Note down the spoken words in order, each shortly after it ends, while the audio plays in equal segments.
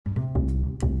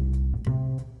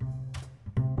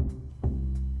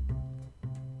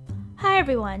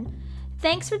everyone!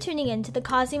 Thanks for tuning in to the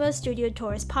Cosimo Studio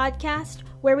Tours podcast,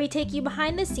 where we take you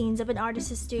behind the scenes of an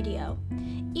artist's studio.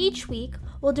 Each week,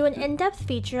 we'll do an in-depth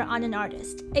feature on an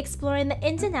artist, exploring the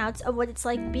ins and outs of what it's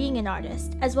like being an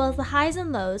artist, as well as the highs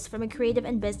and lows from a creative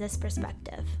and business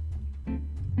perspective.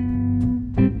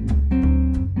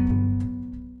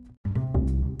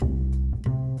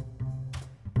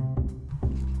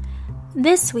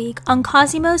 This week on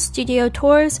Cosimo's Studio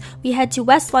Tours, we head to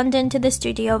West London to the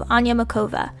studio of Anya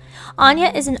Mokhova.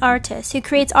 Anya is an artist who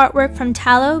creates artwork from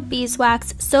tallow,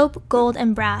 beeswax, soap, gold,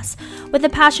 and brass. With a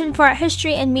passion for art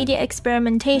history and media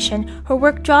experimentation, her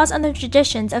work draws on the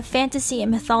traditions of fantasy and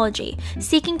mythology,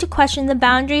 seeking to question the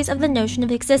boundaries of the notion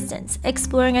of existence,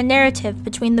 exploring a narrative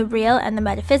between the real and the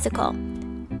metaphysical.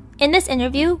 In this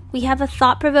interview, we have a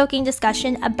thought-provoking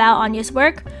discussion about Anya's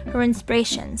work, her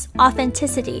inspirations,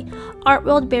 authenticity, art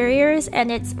world barriers,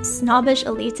 and its snobbish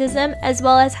elitism, as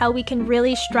well as how we can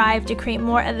really strive to create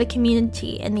more of a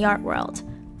community in the art world.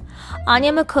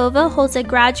 Anya Mokhova holds a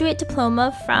graduate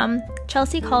diploma from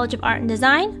Chelsea College of Art and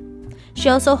Design. She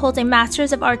also holds a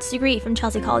Master's of Arts degree from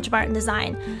Chelsea College of Art and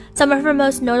Design. Some of her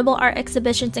most notable art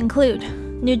exhibitions include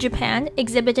New Japan,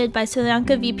 exhibited by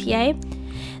Solyanka VPA,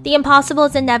 The Impossible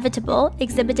is Inevitable,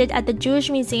 exhibited at the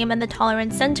Jewish Museum and the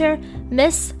Tolerance Center,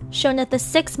 Miss, shown at the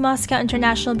 6th Moscow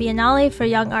International Biennale for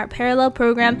Young Art Parallel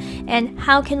Program, and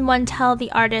How Can One Tell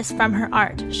the Artist from Her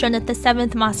Art, shown at the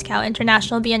 7th Moscow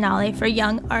International Biennale for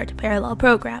Young Art Parallel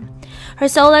Program. Her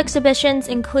solo exhibitions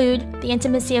include The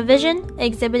Intimacy of Vision,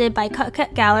 exhibited by Cut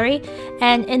Cut Gallery,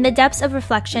 and In the Depths of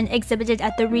Reflection, exhibited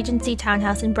at the Regency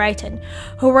Townhouse in Brighton.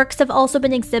 Her works have also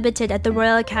been exhibited at the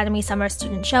Royal Academy Summer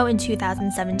Student Show in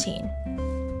 2017.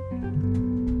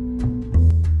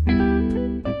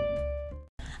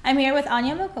 I'm here with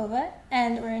Anya Mokhova,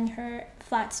 and we're in her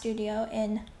flat studio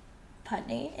in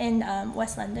Putney, in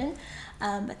West London.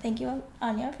 But thank you,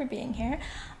 Anya, for being here.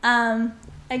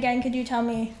 Again, could you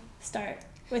start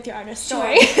with your artist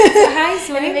story? Sure. Hi,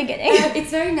 so in the beginning.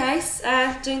 It's very nice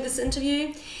doing this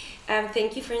interview.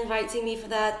 Thank you for inviting me for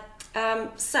that.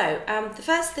 The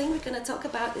first thing we're going to talk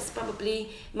about is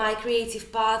probably my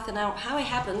creative path and how I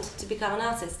happened to become an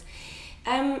artist.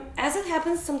 As it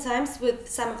happens sometimes with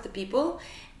some of the people,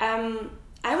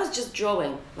 I was just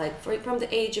drawing, from the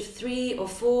age of 3 or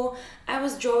 4, I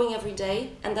was drawing every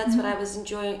day, and that's what I was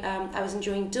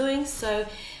enjoying doing. So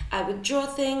I would draw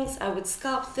things, I would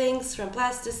sculpt things from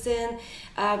plasticine.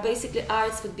 Basically,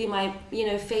 arts would be my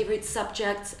favorite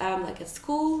subject, at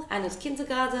school and at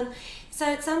kindergarten. So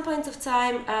at some point of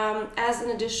time, as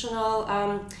an additional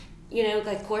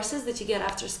courses that you get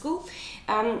after school,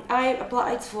 I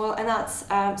applied for an arts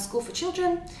school for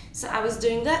children. So I was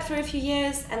doing that for a few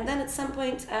years, and then at some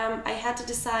point I had to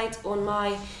decide on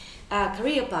my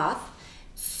career path.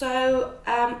 So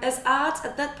as art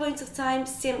at that point of time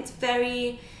seemed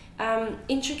very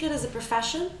intricate as a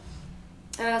profession,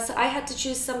 so I had to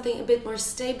choose something a bit more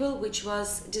stable, which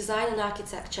was design and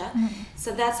architecture.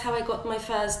 So that's how I got my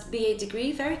first BA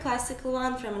degree, very classical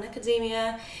one from an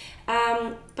academia.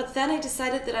 But then I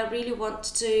decided that I really want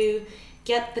to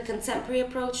get the contemporary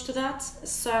approach to that.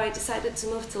 So I decided to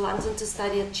move to London to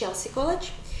study at Chelsea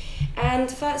College. And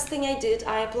the first thing I did,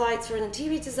 I applied for an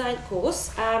interior design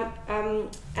course. And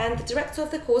the director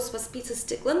of the course was Peter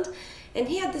Stickland. And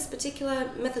he had this particular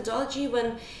methodology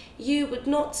when you would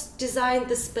not design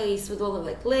the space with all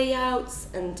the layouts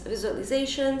and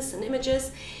visualizations and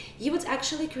images. You would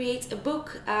actually create a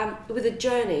book with a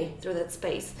journey through that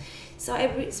space. So I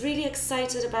was really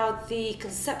excited about the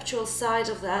conceptual side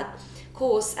of that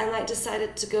course, and I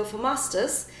decided to go for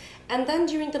masters. And then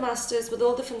during the masters, with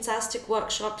all the fantastic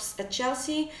workshops at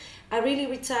Chelsea, I really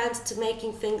returned to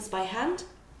making things by hand,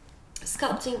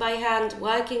 sculpting by hand,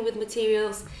 working with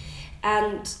materials.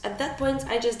 And at that point,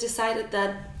 I just decided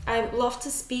that I love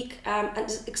to speak and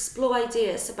just explore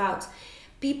ideas about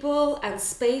people and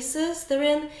spaces they're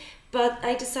in. But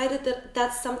I decided that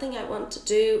that's something I want to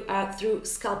do through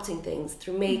sculpting things,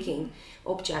 through making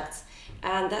objects.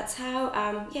 And that's how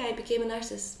I became an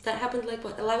artist. That happened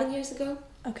 11 years ago?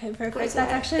 Okay, perfect.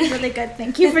 That's actually really good.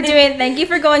 Thank you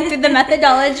for going through the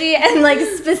methodology and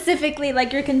specifically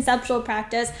your conceptual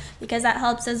practice, because that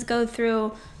helps us go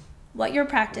through what your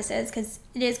practice is, because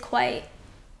it is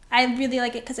I really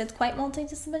like it because it's quite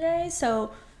multidisciplinary.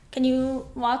 So can you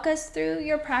walk us through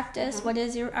your practice? What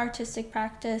is your artistic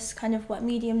practice? Kind of what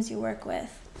mediums you work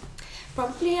with?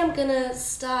 Probably I'm gonna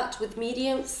start with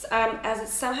mediums, as it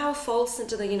somehow falls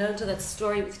into into that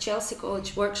story with Chelsea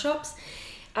College workshops.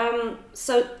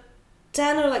 So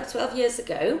 10 or 12 years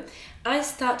ago, I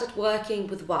started working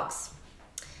with wax.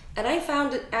 And I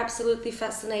found it absolutely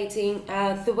fascinating,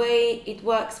 the way it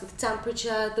works with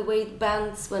temperature, the way it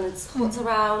bends when it's hot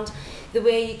around, the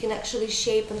way you can actually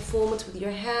shape and form it with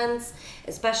your hands,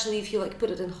 especially if you like put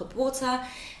it in hot water.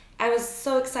 I was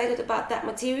so excited about that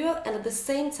material, and at the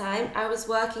same time I was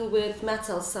working with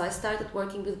metals, so I started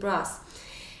working with brass.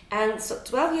 And so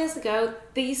 12 years ago,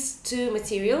 these two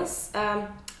materials,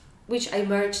 which I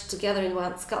merged together in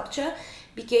one sculpture,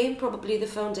 became probably the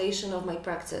foundation of my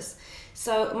practice.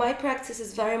 So my practice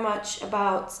is very much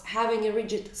about having a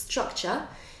rigid structure,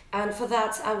 and for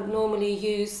that I would normally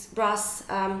use brass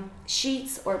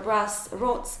sheets or brass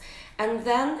rods, and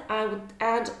then I would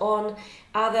add on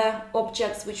other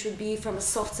objects which would be from a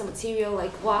softer material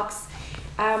like wax.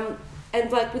 And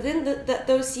like within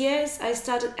those years, I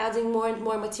started adding more and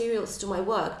more materials to my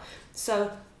work.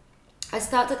 So I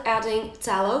started adding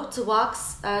tallow to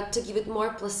wax to give it more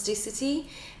plasticity,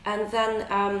 and then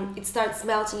it starts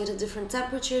melting at a different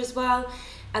temperature as well.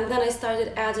 And then I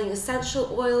started adding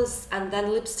essential oils and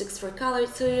then lipsticks for color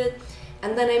to it.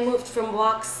 And then I moved from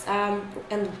wax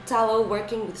and tallow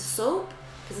working with soap,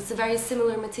 because it's a very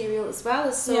similar material as well,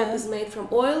 as soap is made from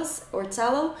oils or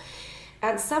tallow.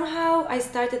 And somehow I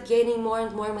started gaining more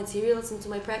and more materials into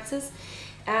my practice,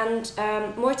 and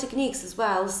more techniques as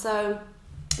well. So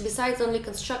besides only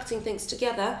constructing things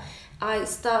together, I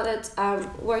started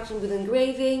working with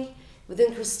engraving, with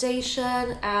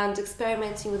incrustation, and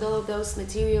experimenting with all of those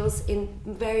materials in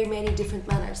very many different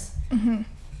manners.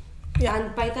 Yeah.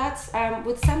 And by that,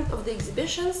 with some of the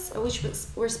exhibitions, which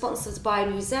were sponsored by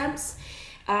museums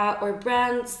or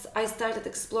brands, I started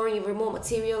exploring even more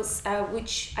materials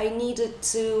which I needed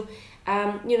to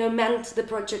mend the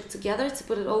project together, to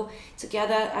put it all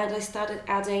together. And I started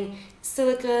adding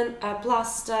silicone,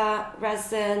 plaster,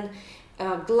 resin,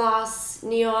 glass,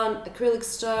 neon, acrylic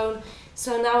stone.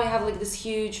 So now I have like this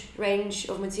huge range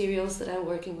of materials that I'm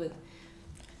working with.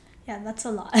 Yeah, that's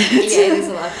a lot. Yeah, it is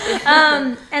a lot.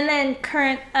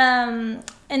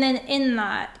 And then in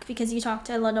that, because you talked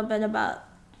a little bit about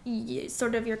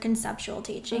sort of your conceptual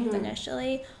teachings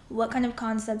initially, what kind of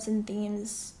concepts and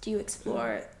themes do you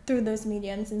explore through those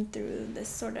mediums and through this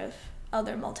sort of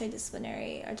other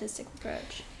multidisciplinary artistic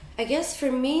approach? I guess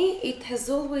for me, it has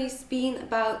always been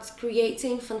about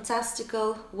creating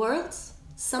fantastical worlds,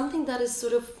 something that is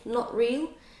sort of not real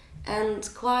and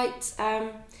quite,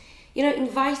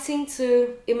 inviting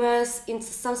to immerse into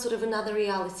some sort of another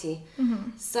reality.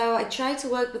 So I try to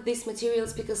work with these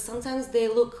materials because sometimes they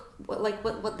look like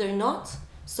what they're not.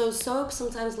 So soap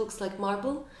sometimes looks like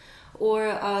marble,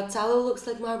 or tallow looks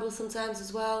like marble sometimes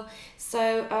as well.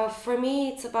 So for me,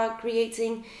 it's about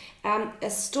creating a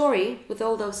story with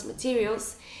all those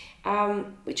materials,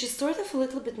 which is sort of a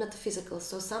little bit metaphysical.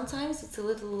 So sometimes it's a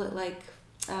little like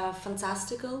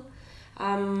fantastical.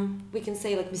 We can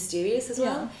say like mysterious as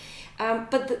well.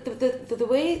 But the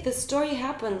way the story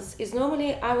happens is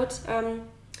normally I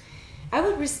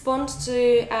would respond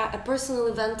to a personal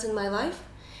event in my life,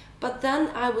 but then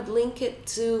I would link it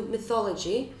to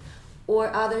mythology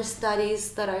or other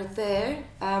studies that are there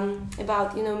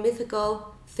about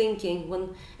mythical thinking,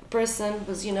 when a person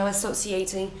was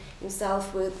associating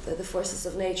himself with the forces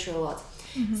of nature a lot.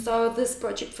 So this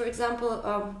project, for example,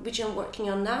 which I'm working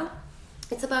on now,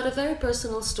 it's about a very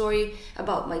personal story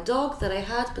about my dog that I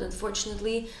had, but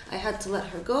unfortunately I had to let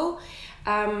her go.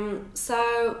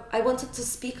 So I wanted to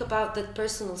speak about that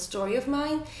personal story of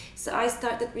mine. So I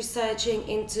started researching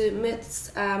into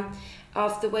myths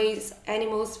of the ways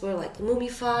animals were like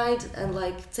mummified and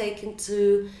like taken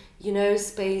to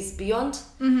space beyond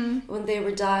when they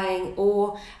were dying,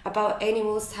 or about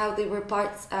animals, how they were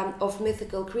parts of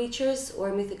mythical creatures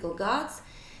or mythical gods.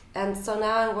 And so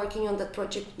now I'm working on that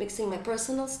project, mixing my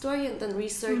personal story and then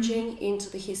researching into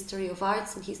the history of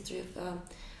arts and history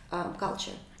of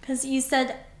culture. Because you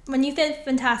said, when you said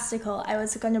fantastical, I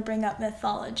was going to bring up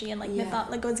mythology and like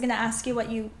I was going to ask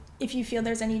you if you feel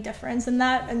there's any difference in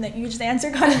that, and that you just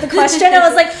answered kind of the question. I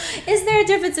was like, is there a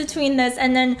difference between this?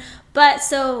 And then, but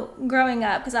so growing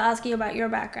up, because I'll ask you about your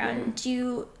background, do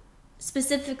you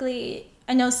specifically,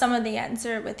 I know some of the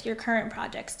answer with your current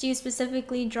projects, do you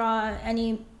specifically draw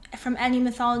from any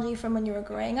mythology from when you were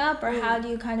growing up, or how do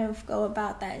you kind of go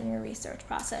about that in your research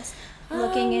process,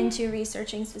 looking into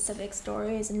researching specific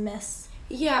stories and myths?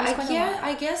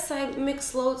 I guess I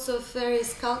mix loads of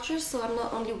various cultures, so I'm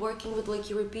not only working with like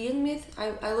European myth,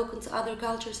 I look into other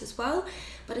cultures as well.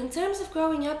 But in terms of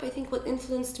growing up, I think what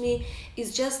influenced me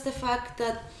is just the fact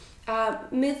that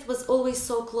myth was always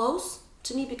so close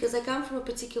to me, because I come from a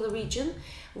particular region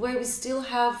where we still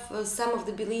have some of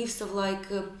the beliefs of like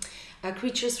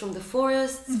creatures from the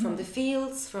forests, from the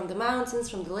fields, from the mountains,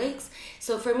 from the lakes.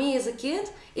 So for me as a kid,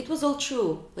 it was all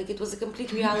true. Like it was a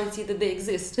complete reality that they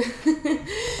exist.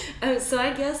 So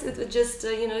I guess it just,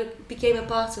 became a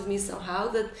part of me somehow,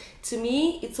 that to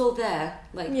me, it's all there.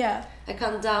 Like, I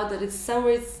can't doubt that it's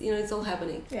somewhere, it's all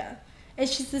happening. Yeah.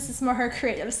 It's just, this is more her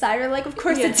creative side. Or like, of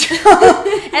course it's true.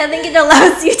 And I think it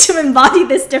allows you to embody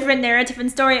this different narrative and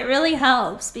story. It really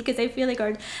helps, because I feel like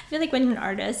when you're an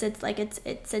artist, it's like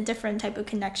it's a different type of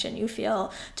connection you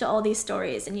feel to all these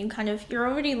stories, and you're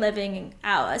already living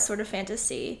out a sort of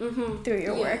fantasy through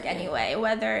your work anyway.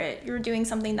 Whether you're doing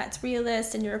something that's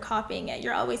realist and you're copying it,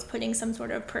 you're always putting some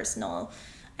sort of personal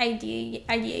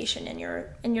ideation in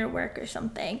your work or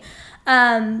something.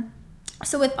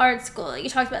 So with art school, you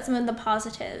talked about some of the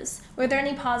positives. Were there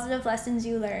any positive lessons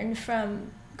you learned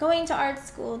from going to art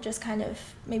school, just kind of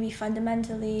maybe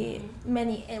fundamentally?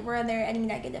 Were there any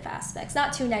negative aspects?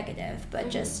 Not too negative, but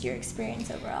just your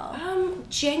experience overall.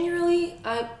 Generally,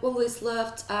 I always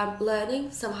loved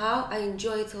learning. Somehow, I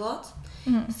enjoy it a lot.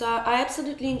 So I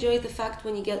absolutely enjoy the fact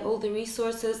when you get all the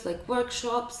resources, like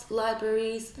workshops,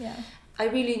 libraries. I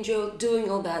really enjoy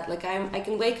doing all that. Like I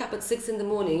can wake up at 6 a.m,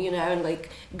 and like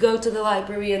go to the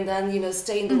library and then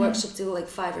stay in the workshop till like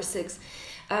 5 or 6.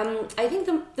 I think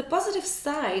the positive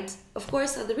side, of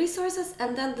course, are the resources,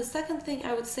 and then the second thing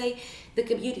I would say, the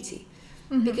community,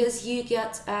 because you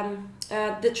get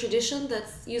the tradition that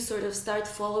you sort of start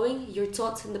following. You're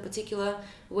taught in the particular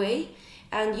way,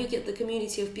 and you get the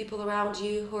community of people around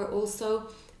you who are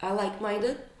also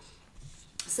like-minded.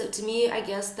 So to me, I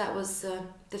guess that was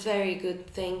the very good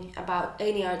thing about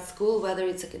any art school, whether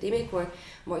it's academic or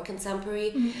more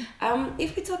contemporary.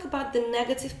 If we talk about the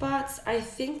negative parts, I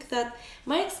think that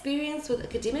my experience with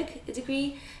academic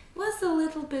degree was a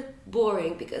little bit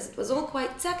boring, because it was all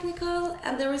quite technical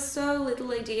and there were so little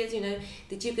ideas,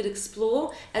 that you could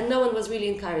explore, and no one was really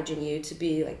encouraging you to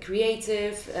be like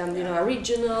creative,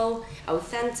 original,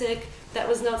 authentic. That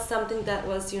was not something that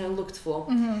was, looked for.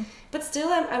 But still,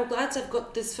 I'm glad I've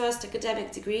got this first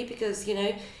academic degree, because,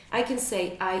 I can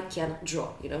say I can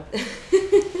draw,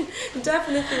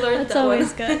 Definitely learned That's that one.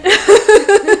 That's always good.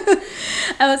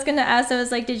 I was going to ask, I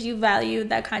was like, did you value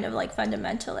that kind of like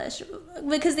fundamentalist?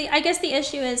 Because I guess the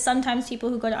issue is sometimes people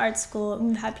who go to art school,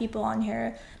 we've had people on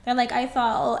here, they're like, I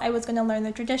thought I was going to learn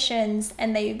the traditions,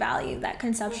 and they value that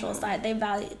conceptual side. They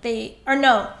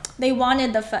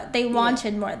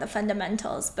wanted more of the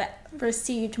fundamentals, but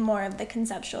received more of the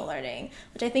conceptual learning,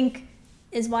 which I think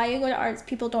is why you go to arts.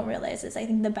 People don't realize this. I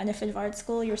think the benefit of art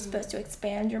school, you're supposed to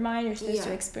expand your mind, you're supposed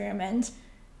to experiment,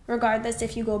 regardless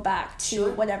if you go back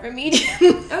to whatever medium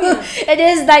it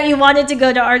is that you wanted to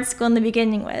go to art school in the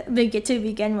beginning to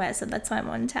begin with. So that's why I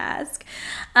wanted to ask.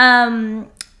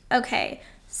 Okay,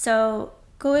 so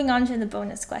going on to the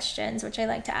bonus questions, which I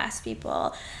like to ask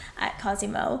people at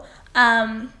Cosimo.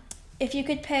 If you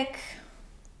could pick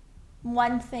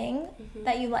one thing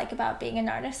that you like about being an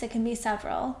artist, it can be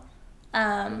several.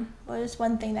 What is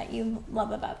one thing that you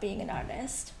love about being an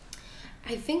artist?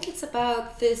 I think it's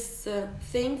about this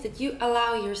thing that you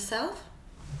allow yourself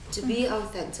to be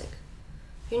authentic.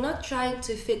 You're not trying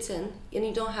to fit in, and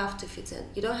you don't have to fit in.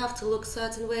 You don't have to look a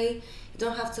certain way. You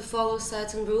don't have to follow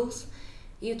certain rules.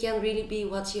 You can really be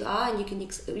what you are, and you can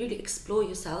really explore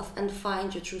yourself and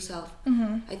find your true self.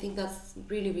 I think that's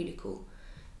really, really cool.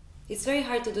 It's very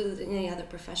hard to do it in any other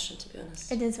profession, to be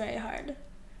honest. It is very hard.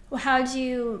 Well,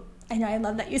 I know, I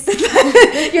love that you said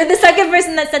that. You're the second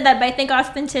person that said that, but I think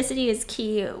authenticity is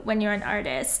key when you're an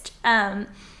artist.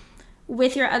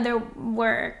 With your other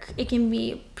work, it can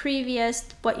be previous,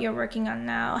 what you're working on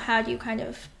now. How do you kind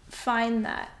of find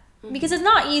that? Because it's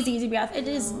not easy to be authentic. It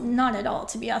is not at all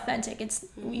to be authentic. It's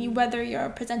whether you're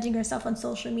presenting yourself on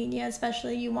social media,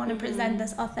 especially, you want to present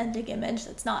this authentic image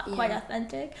that's not quite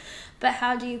authentic. But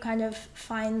how do you kind of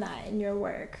find that in your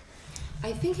work?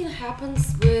 I think it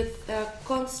happens with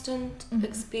constant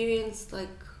experience, like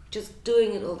just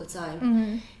doing it all the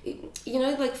time.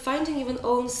 Like finding even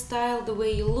own style, the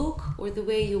way you look, or the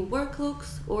way your work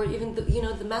looks, or even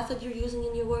the method you're using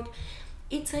in your work.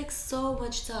 It takes so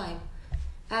much time,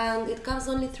 and it comes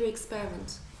only through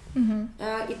experiment.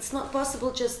 It's not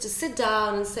possible just to sit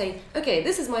down and say, okay,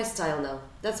 this is my style now.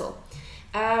 That's all.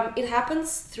 It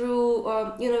happens through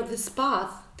this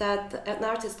path that an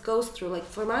artist goes through. Like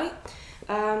from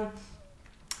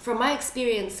my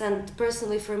experience, and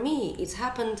personally for me, it's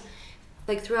happened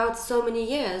like throughout so many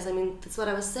years. I mean, that's what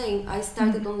I was saying. I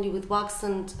started only with wax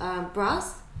and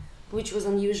brass, which was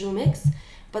an unusual mix.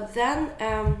 But then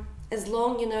as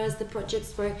long, you know, as the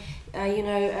projects were,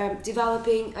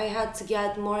 developing, I had to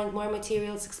get more and more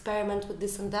materials, experiment with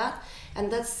this and that.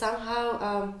 And that's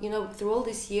somehow, through all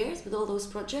these years with all those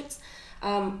projects,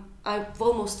 I've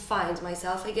almost found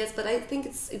myself, I guess. But I think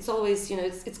it's always,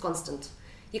 it's constant.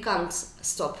 You can't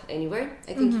stop anywhere.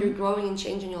 I think you're growing and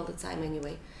changing all the time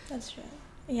anyway. That's true.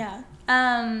 Yeah.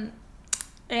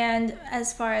 And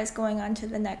as far as going on to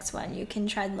the next one, you can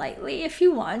tread lightly if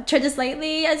you want. Tread as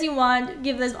lightly as you want.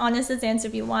 Give as honest as answer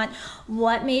if you want.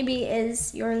 What maybe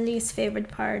is your least favorite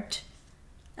part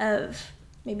of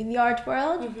maybe the art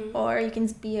world, or you can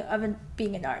be of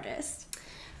being an artist?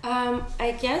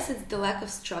 I guess it's the lack of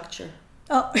structure.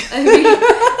 Oh,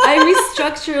 I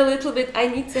restructure a little bit. I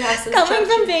need to have some coming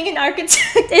structure. from being an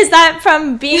architect. Is that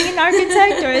from being an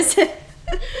architect, or is it?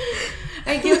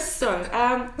 I guess so.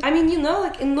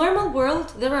 Like in normal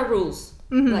world, there are rules.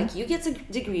 Like you get a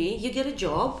degree, you get a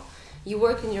job, you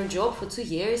work in your job for 2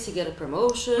 years, you get a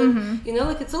promotion.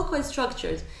 It's all quite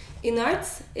structured. In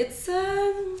arts, it's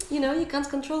you can't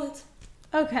control it.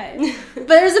 Okay, but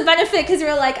there's a benefit because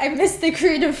you're like, I miss the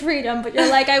creative freedom, but you're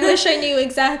like, I wish I knew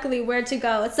exactly where to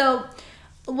go. So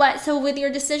with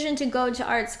your decision to go to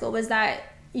art school, was that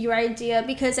your idea?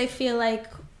 Because I feel like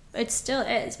it still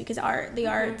is, because the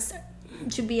arts,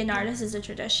 to be an artist is a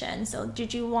tradition. So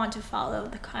did you want to follow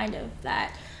the kind of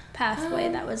that pathway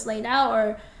that was laid out,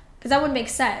 or because that would make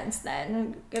sense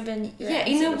then, given your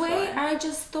answer in a before. way, I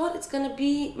just thought it's gonna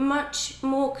be much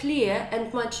more clear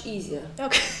and much easier.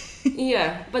 Okay.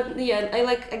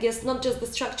 I guess not just the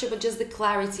structure, but just the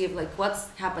clarity of like what's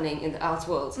happening in the art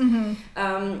world.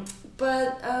 I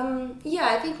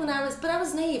think I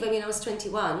was naive. I was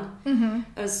 21,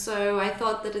 so I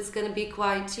thought that it's gonna be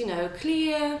quite,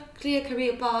 clear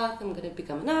career path. I'm gonna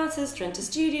become an artist, rent a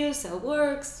studio, sell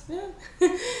works.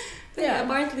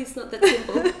 Apparently it's not that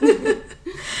simple.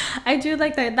 I do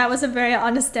like that. That was a very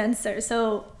honest answer.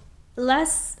 So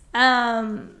less.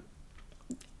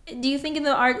 Do you think in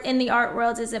the art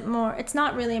world, is it more? It's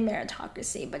not really a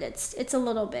meritocracy, but it's a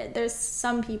little bit. There's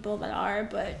some people that are,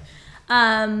 but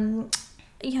I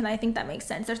think that makes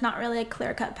sense. There's not really a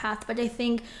clear-cut path, but I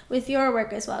think with your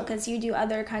work as well, because you do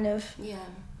other kind of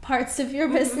parts of your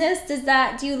business,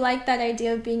 do you like that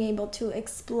idea of being able to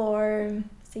explore?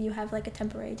 So you have like a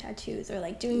temporary tattoos, or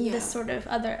like doing this sort of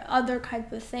other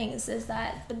type of things. Is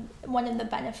that one of the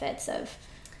benefits of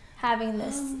having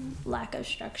this lack of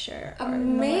structure?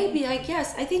 Maybe, I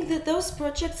guess. I think that those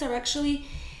projects are actually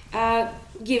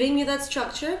giving me that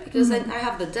structure, because I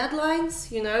have the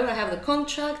deadlines, I have the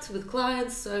contract with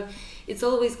clients, so it's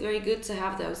always very good to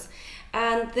have those.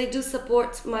 And they do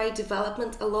support my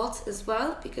development a lot as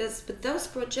well, because with those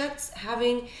projects,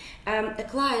 having a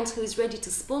client who is ready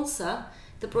to sponsor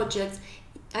the project,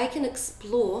 I can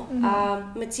explore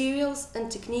materials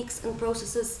and techniques and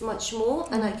processes much more,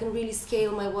 and I can really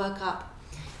scale my work up.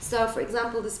 So, for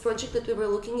example, this project that we were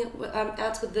looking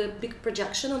at with the big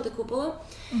projection on the cupola,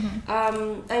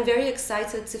 I'm very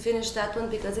excited to finish that one,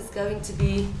 because it's going to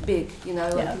be big, in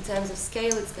terms of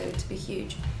scale, it's going to be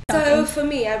huge. So for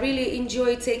me, I really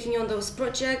enjoy taking on those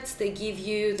projects. They give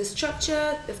you the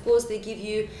structure, of course, they give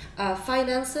you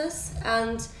finances,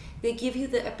 and they give you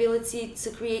the ability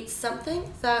to create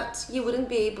something that you wouldn't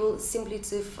be able simply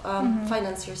to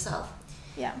finance yourself.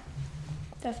 Yeah,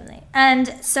 definitely. And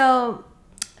so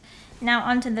now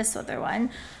on to this other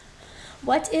one.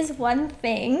 What is one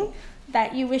thing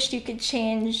that you wished you could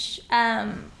change?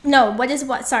 The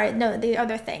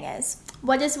other thing is,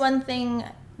 what is one thing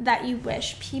that you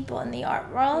wish people in the art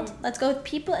world, let's go with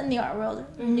people in the art world,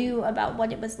 knew about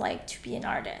what it was like to be an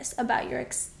artist, about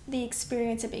the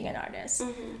experience of being an artist?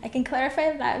 I can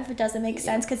clarify that if it doesn't make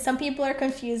sense, because some people are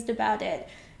confused about it.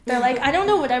 They're like, I don't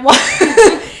know what I want.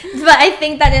 But I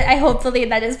think hopefully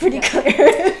that is pretty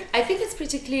clear. I think it's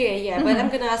pretty clear, but I'm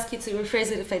going to ask you to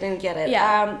rephrase it if I don't get it.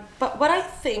 But what I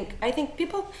think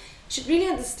people should really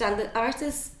understand that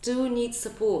artists do need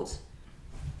support.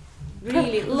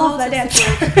 Really, lots of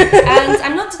support. And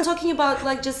I'm not talking about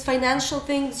like just financial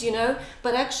things,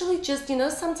 but actually just,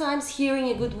 sometimes hearing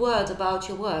a good word about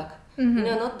your work,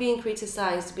 not being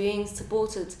criticized, being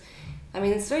supported.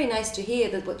 It's very nice to hear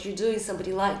that what you're doing,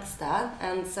 somebody likes that,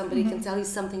 and somebody can tell you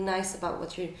something nice about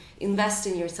what you invest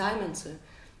in your time into.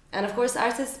 And of course,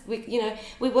 artists,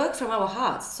 we work from our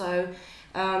hearts, so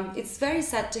it's very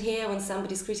sad to hear when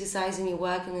somebody's criticizing your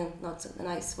work in not a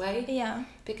nice way. Yeah.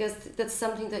 Because that's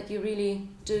something that you really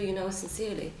do,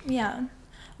 sincerely. Yeah.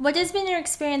 What has been your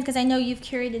experience? Because I know you've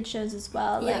curated shows as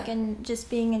well, and just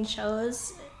being in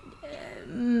shows.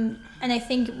 And I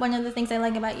think one of the things I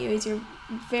like about you is you're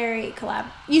very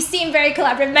you seem very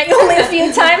collaborative. Met you only a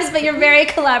few times, but you're very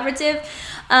collaborative.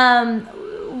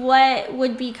 what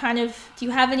would be kind of, do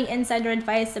you have any insight or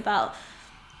advice about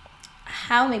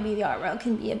how maybe the art world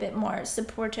can be a bit more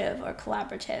supportive or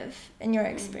collaborative in your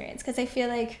experience? Because I feel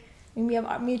like we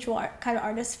have mutual kind of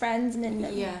artist friends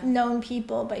and known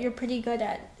people, but you're pretty good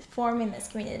at forming this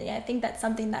community. I think that's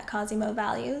something that Cosimo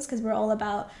values, because we're all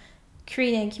about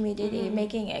creating a community,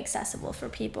 making it accessible for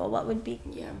people. What would be,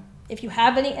 if you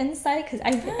have any insight, because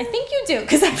I think you do,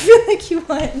 because I feel like you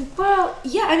would. Well,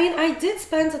 yeah, I mean, I did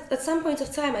spend, at some point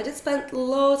of time,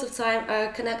 loads of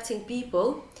time connecting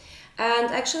people.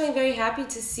 And actually, I'm very happy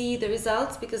to see the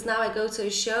results, because now I go to a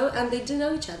show and they do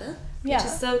know each other, which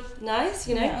is so nice,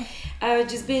 you know.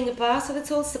 Just being a part of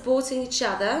it all, supporting each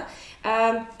other.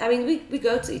 I mean, we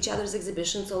go to each other's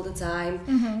exhibitions all the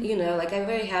time, you know, like I'm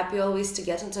very happy always to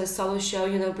get into a solo show,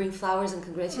 you know, bring flowers and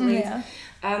congratulate.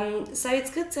 So it's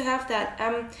good to have that.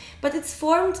 But it's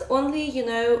formed only, you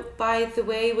know, by the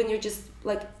way when you're just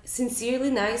like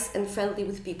sincerely nice and friendly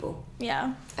with people.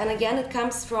 Yeah. And again, it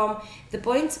comes from the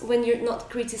point when you're not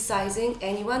criticizing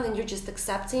anyone and you're just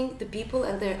accepting the people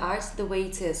and their art the way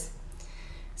it is.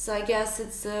 So I guess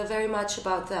it's very much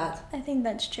about that. I think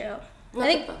that's true. Not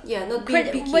I think not being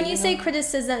picky, when you say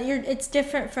criticism, it's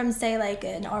different from, say, like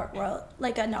an art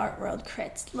world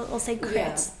crit. We'll say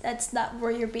crits. That's not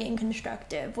where you're being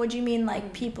constructive. What do you mean,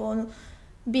 like people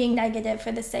being negative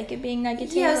for the sake of being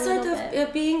negative? Yeah, sort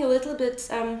of being a little bit.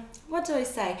 What do I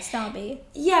say? Snobby.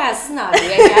 Yeah, snobby.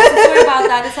 I guess it's more about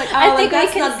that. It's like, oh, like,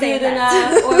 that's not good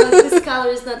enough, or like, this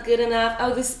color is not good enough.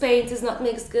 Oh, this paint is not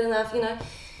mixed good enough. You know,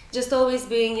 just always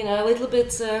being, you know, a little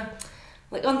bit.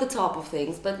 Like on the top of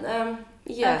things, but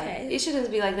it shouldn't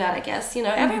be like that, I guess. You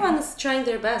know, everyone is trying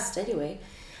their best anyway.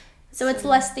 So it's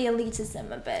less the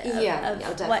elitism a bit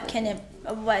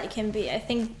of what it can be. I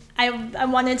think I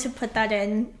wanted to put that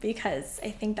in because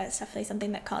I think that's definitely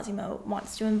something that Cosimo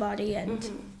wants to embody and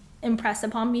impress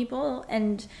upon people.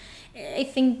 And I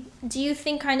think, do you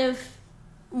think kind of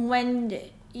when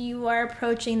you are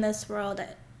approaching this world,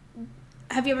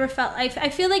 have you ever felt, I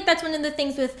feel like that's one of the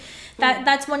things with that,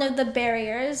 that's one of the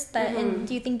barriers that, and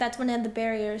do you think that's one of the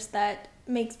barriers that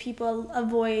makes people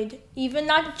avoid even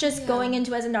not just going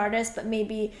into as an artist, but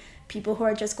maybe people who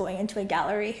are just going into a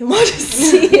gallery who want to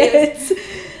see it?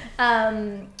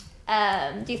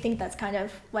 Do you think that's kind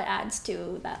of what adds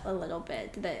to that a little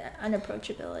bit, the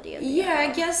unapproachability of the art?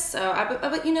 I guess so.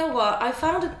 But you know what? I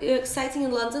found it exciting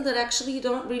in London that actually you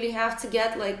don't really have to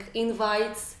get like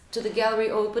invites to the gallery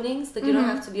openings, that you don't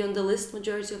have to be on the list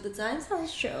majority of the time.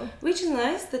 That's true. Which is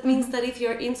nice. That means that if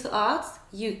you're into art,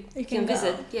 you can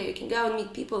visit. Yeah, you can go and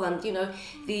meet people, and you know,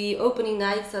 the opening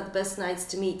nights are the best nights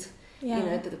to meet. You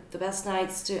know, the best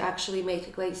nights to actually make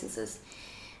acquaintances.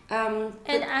 And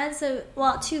as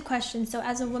two questions. So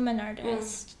as a woman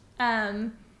artist,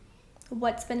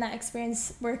 what's been that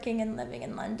experience working and living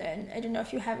in London? I don't know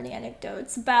if you have any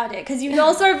anecdotes about it, because you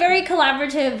also are very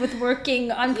collaborative with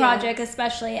working on projects,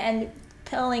 especially, and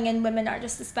pulling in women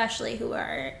artists, especially, who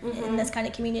are in this kind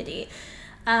of community.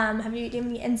 Have you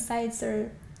given me insights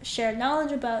or shared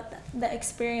knowledge about the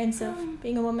experience of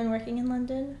being a woman working in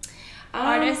London?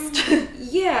 Artist?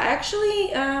 Yeah,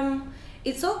 actually,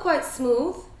 it's all quite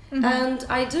smooth. And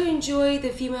I do enjoy the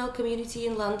female community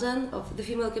in London, of the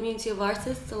female community of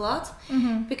artists a lot,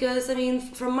 because I mean,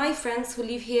 from my friends who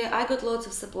live here, I got lots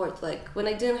of support. Like when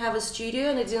I didn't have a studio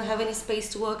and I didn't have any space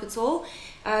to work at all,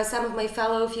 some of my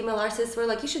fellow female artists were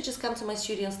like, you should just come to my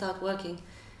studio and start working.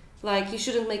 Like, you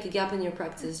shouldn't make a gap in your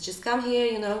practice. Just come here,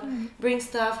 you know, bring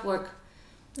stuff, work.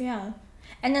 Yeah.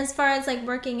 And as far as like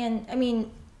working in, I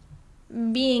mean,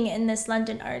 being in this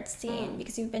London art scene,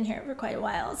 because you've been here for quite a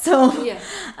while, so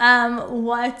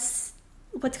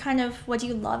what do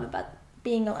you love about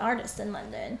being an artist in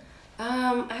London?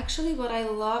 Actually, what I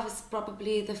love is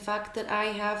probably the fact that I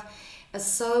have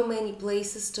so many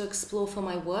places to explore for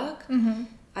my work.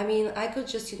 I mean, I could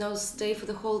just, you know, stay for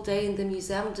the whole day in the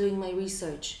museum doing my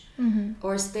research,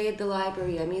 or stay at the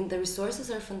library. I mean, the resources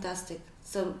are fantastic.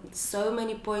 So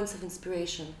many points of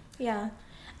inspiration. Yeah.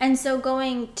 And so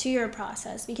going to your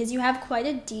process, because you have quite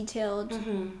a detailed,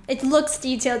 it looks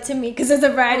detailed to me because there's a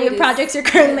variety of projects you're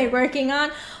currently working on.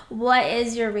 What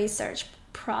is your research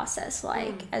process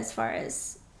like as far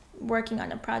as working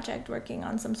on a project, working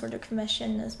on some sort of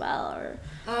commission as well? Or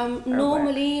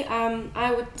normally,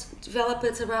 I would develop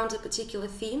it around a particular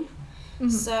theme.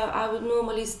 So I would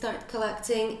normally start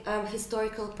collecting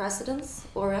historical precedents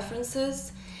or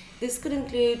references. This could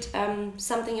include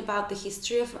something about the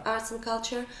history of arts and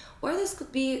culture, or this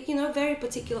could be, you know, very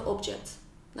particular objects,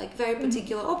 like very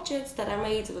particular objects that are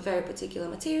made of a very particular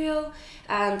material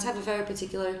and have a very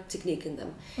particular technique in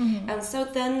them. And so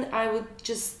then I would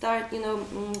just start, you know,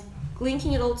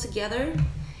 linking it all together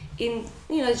in,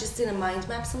 just in a mind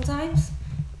map sometimes.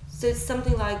 So it's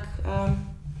something like,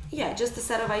 just a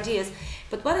set of ideas.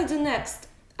 But what I do next,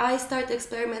 I start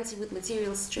experimenting with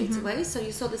materials straight away. So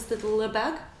you saw this little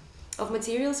bag of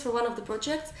materials for one of the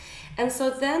projects. And so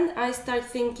then I start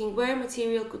thinking where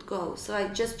material could go. So I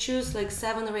just choose like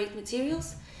 7 or 8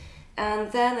 materials.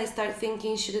 And then I start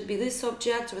thinking, should it be this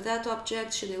object or that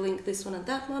object? Should I link this one and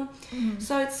that one?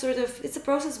 So it's it's a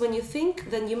process when you think,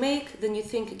 then you make, then you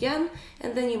think again,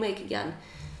 and then you make again.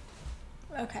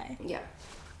 Okay. Yeah.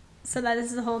 So that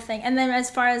is the whole thing. And then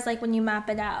as far as like when you map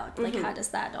it out, like how does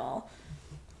that all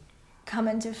come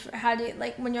into, how do you,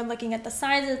 like when you're looking at the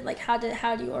sizes, like how do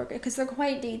you organize, because they're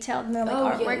quite detailed and they're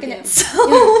like artwork in itself.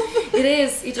 It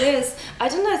is. I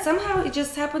don't know, somehow it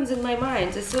just happens in my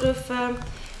mind. I sort of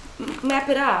map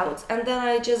it out and then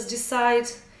I just decide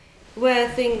where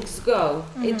things go.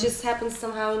 It just happens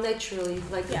somehow naturally.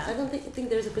 Like I don't think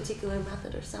there's a particular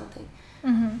method or something.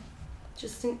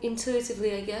 Just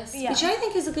intuitively, I guess. Which I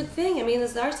think is a good thing. I mean,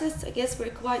 as artists, I guess we're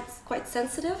quite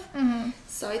sensitive.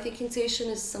 So I think intuition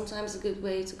is sometimes a good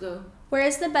way to go. Where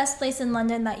is the best place in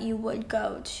London that you would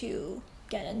go to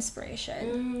get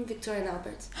inspiration? Victoria and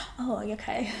Albert. Oh,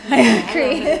 okay. I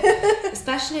agree.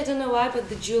 Especially, I don't know why, but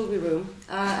the jewelry room.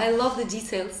 I love the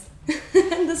details.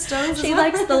 And the stones. She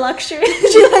likes the luxury.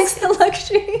 She likes the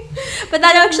luxury. But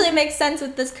that actually makes sense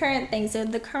with this current thing. So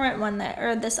the current one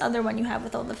or this other one you have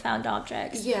with all the found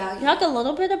objects. Yeah. You talk a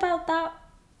little bit about that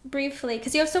briefly,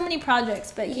 because you have so many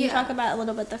projects. But can you talk about a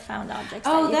little bit the found objects?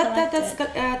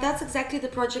 That's exactly the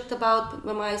project about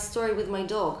my story with my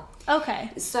dog. Okay.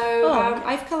 So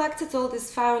I've collected all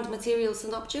these found materials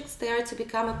and objects. They are to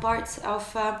become a part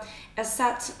of a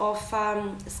set of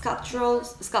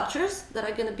sculptures that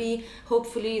are going to be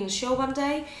hopefully in a show one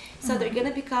day. So they're going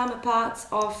to become a part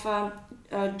of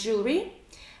jewelry,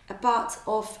 a part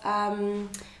of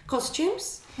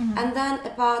costumes, and then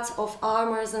a part of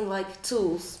armors and like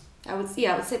tools. I would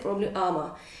say probably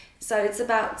armor. So it's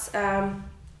about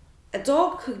a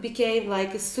dog who became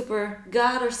like a super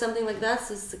god or something like that.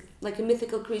 So it's like a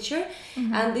mythical creature,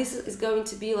 and this is going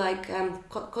to be like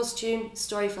costume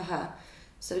story for her.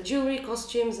 So jewelry,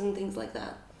 costumes, and things like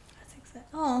that. That's exciting.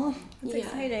 Oh, that's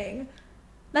exciting.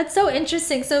 That's so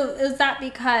interesting. So is that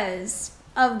because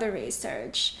of the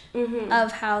research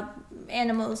of how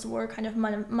animals were kind of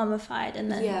mummified,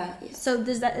 and then so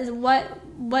does that is what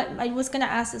I was gonna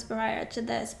ask this prior to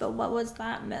this, but what was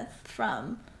that myth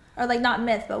from? Or like not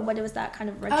myth, but what was that kind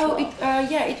of ritual?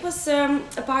 It was a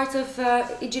part of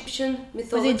Egyptian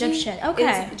mythology. Was it Egyptian?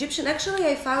 Okay. It's Egyptian. Actually,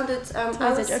 I found it. I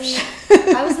was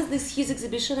at this huge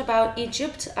exhibition about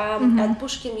Egypt at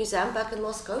Pushkin Museum back in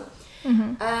Moscow,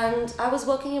 and I was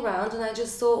walking around and I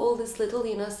just saw all these little,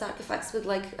 sarcophags with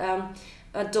like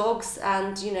dogs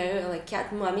and like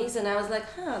cat mummies, and I was like,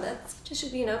 that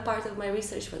should be part of my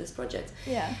research for this project.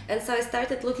 And so I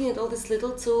started looking at all these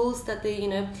little tools that they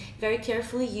very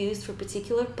carefully used for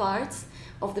particular parts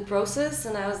of the process,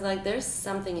 and I was like, there's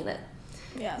something in it.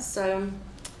 So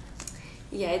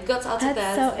it got out of that.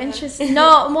 That's so interesting.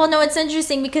 No, it's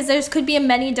interesting because could be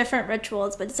many different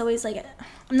rituals, but it's always like,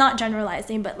 I'm not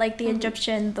generalizing, but like the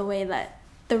Egyptian, the way that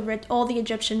all the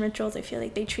Egyptian rituals, I feel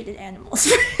like they treated animals.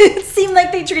 It seemed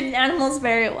like they treated animals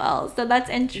very well. So that's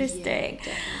interesting.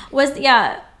 Was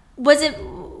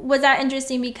that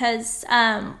interesting because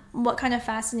what kind of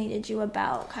fascinated you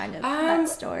about kind of that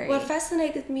story? What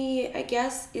fascinated me, I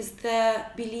guess, is the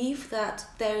belief that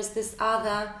there's this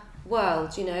other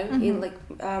world. In like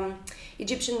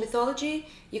Egyptian mythology,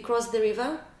 you cross the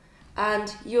river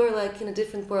and you're like in a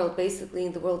different world, basically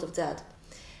in the world of dead.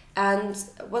 And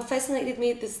what fascinated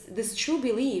me is this true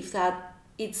belief that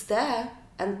it's there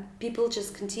and people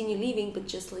just continue living, but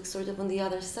just like sort of on the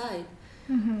other side.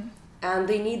 And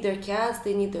they need their cats,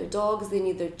 they need their dogs, they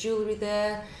need their jewelry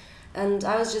there. And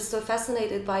I was just so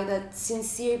fascinated by that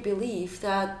sincere belief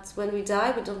that when we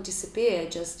die, we don't disappear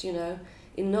just, in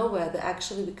nowhere, that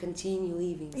actually we continue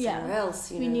living somewhere else.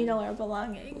 We need all our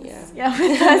belongings. Yeah,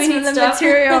 that's in the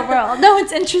material world. No,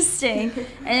 it's interesting.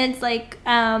 And it's like,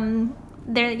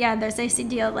 there's this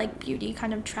idea of like beauty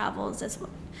kind of travels as well.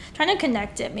 Trying to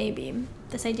connect it, maybe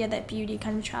this idea that beauty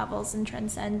kind of travels and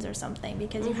transcends or something,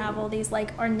 because you have all these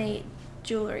like ornate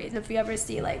jewelry, if you ever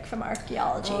see like from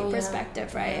archaeology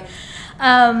perspective, right?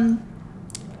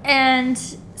 And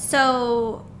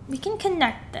so we can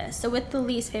connect this. So with the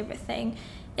least favorite thing,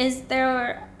 is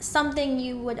there something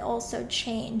you would also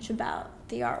change about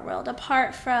the art world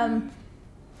apart from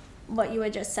what you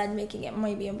had just said, making it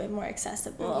maybe a bit more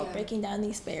accessible, breaking down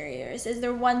these barriers? Is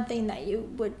there one thing that you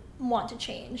would want to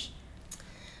change?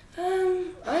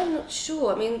 I'm not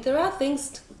sure. I mean, there are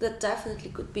things that definitely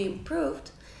could be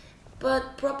improved,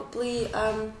 but probably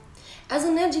as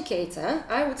an educator,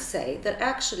 I would say that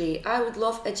actually I would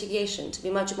love education to be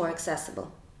much more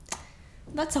accessible.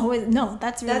 That's always, no,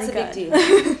 that's really good. That's a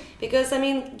big deal. Because, I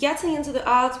mean, getting into the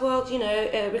art world, you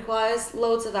know, requires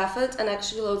loads of effort and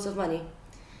actually loads of money.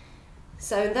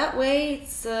 So in that way,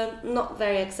 it's not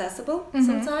very accessible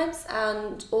sometimes,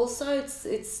 and also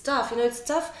it's tough. You know, it's a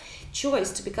tough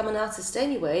choice to become an artist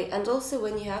anyway, and also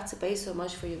when you have to pay so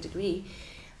much for your degree,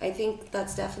 I think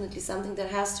that's definitely something that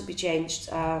has to be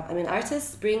changed. I mean,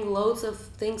 artists bring loads of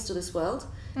things to this world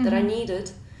that are needed,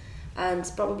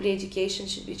 and probably education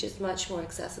should be just much more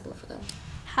accessible for them.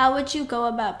 How would you go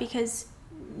about, because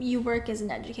you work as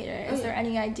an educator, is there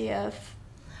any idea of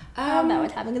how that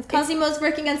would happen? Because Cosimo's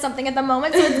working on something at the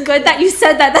moment, so it's good that you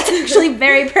said that. That's actually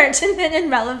very pertinent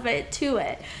and relevant to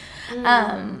it.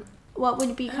 What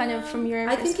would be kind of from your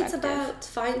perspective? I think it's about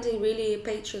finding really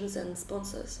patrons and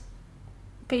sponsors.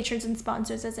 Patrons and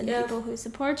sponsors, as in people who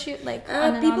support you, like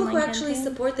people who actually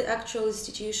support the actual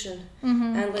institution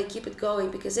and like keep it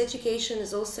going, because education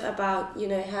is also about, you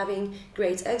know, having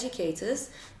great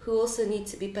educators who also need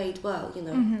to be paid well, you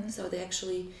know, so they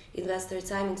actually invest their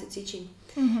time into teaching.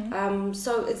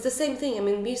 So it's the same thing. I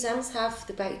mean, museums have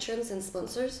the patrons and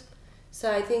sponsors. So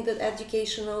I think that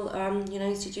educational, you know,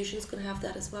 institutions can have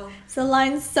that as well. So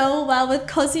aligns so well with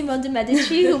Cosimo de'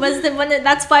 Medici, who was the one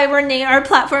that's why our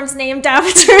platform's named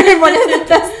after one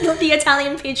of the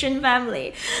Italian patron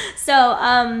family. So,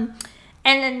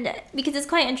 and because it's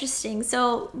quite interesting.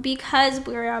 So because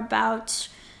we're about,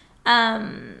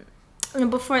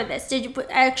 before this,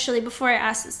 before I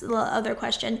ask this other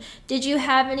question, did you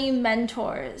have any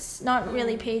mentors, not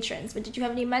really patrons, but did you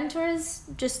have any mentors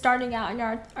just starting out in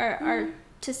our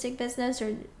artistic business?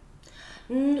 Or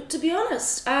to be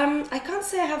honest, I can't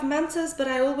say I have mentors, but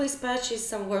I always purchase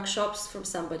some workshops from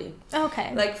somebody.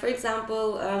 Okay. Like, for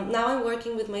example, now I'm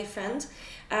working with my friend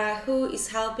who is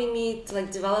helping me to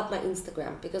like develop my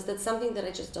Instagram, because that's something that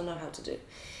I just don't know how to do.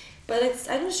 But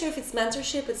I'm not sure if it's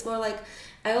mentorship. It's more like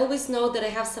I always know that I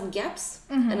have some gaps,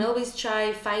 and I always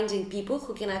try finding people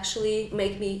who can actually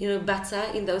make me, you know, better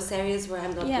in those areas where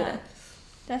I'm not good at.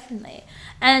 Definitely.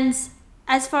 And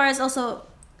as far as also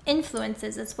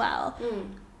influences as well,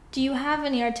 do you have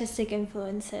any artistic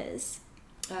influences?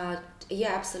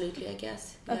 Yeah, absolutely, I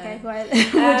guess. Okay,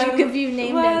 would you, if you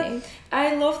named any?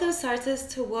 I love those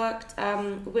artists who worked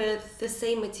with the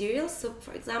same materials. So,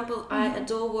 for example, I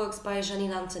adore works by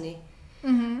Janine Anthony.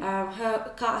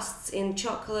 Her casts in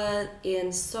chocolate,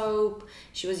 in soap.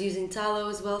 She was using tallow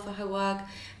as well for her work.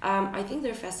 I think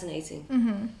they're fascinating.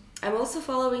 I'm also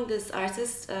following this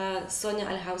artist, Sonia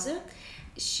Alhauser.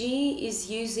 She is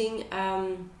using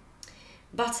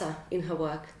butter in her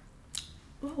work.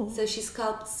 Oh. So she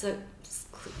sculpts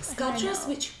sculptures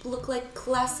which look like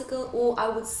classical, or I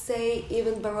would say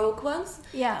even Baroque ones.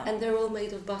 Yeah. And they're all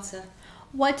made of butter.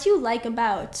 What do you like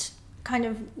about kind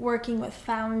of working with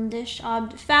found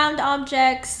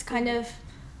objects, kind of,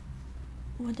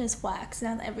 what is wax?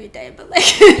 Not every day, but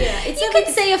like you could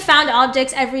say a found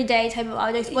objects, everyday type of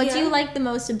objects. What do you like the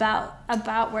most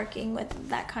about working with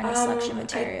that kind of selection of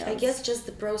materials? I guess just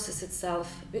the process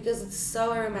itself, because it's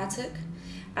so aromatic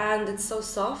and it's so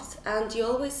soft, and you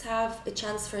always have a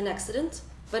chance for an accident,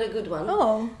 but a good one.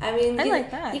 Oh, I mean, I like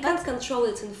that. You can't control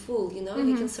it in full, you know.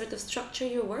 You can sort of structure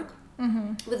your work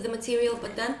with the material,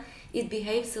 but then it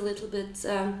behaves a little bit,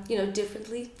 you know,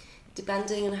 differently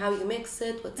depending on how you mix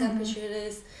it, what temperature it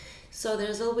is. So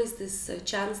there's always this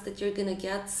chance that you're gonna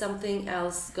get something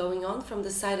else going on from the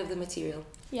side of the material.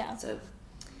 Yeah. So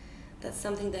that's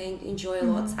something that I enjoy a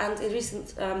lot. And in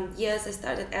recent years, I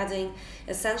started adding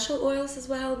essential oils as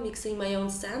well, mixing my own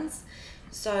scents.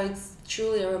 So it's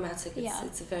truly aromatic.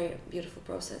 It's a very beautiful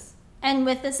process. And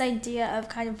with this idea of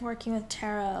kind of working with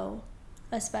tarot,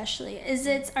 especially,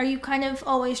 are you kind of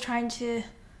always trying to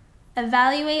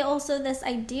evaluate also this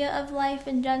idea of life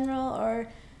in general, or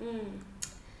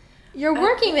you're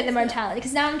working with immortality?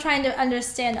 Because now I'm trying to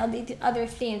understand all the other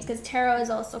themes, because tarot is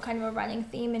also kind of a running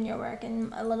theme in your work,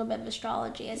 and a little bit of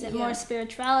astrology. Is it more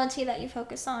spirituality that you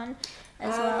focus on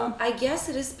as well? I guess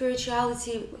it is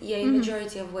spirituality, in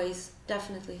majority of ways,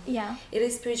 definitely. Yeah. It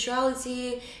is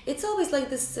spirituality. It's always like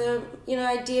this, you know,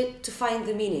 idea to find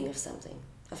the meaning of something,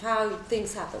 of how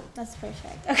things happen. That's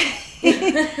perfect.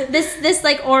 Okay. this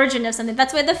like origin of something.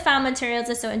 That's why the found materials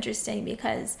is so interesting,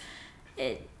 because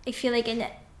I feel like in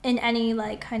any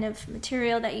like kind of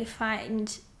material that you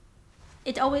find,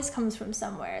 it always comes from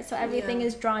somewhere. So everything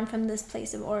is drawn from this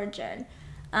place of origin,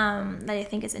 that I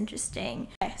think is interesting.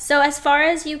 Okay. So as far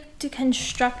as you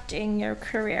constructing your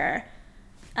career,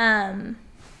 because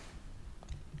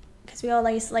we all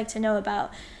like to know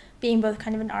about being both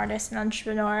kind of an artist and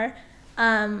entrepreneur,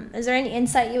 Is there any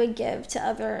insight you would give to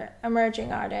other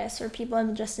emerging artists or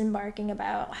people just embarking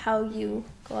about how you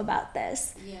go about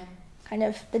this? Yeah. Kind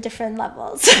of the different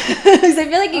levels. Because I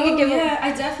feel like you could give. Yeah,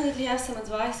 I definitely have some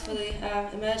advice for the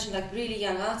emerging, like really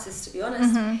young artists. To be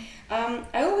honest,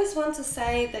 I always want to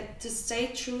say that to stay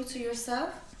true to yourself.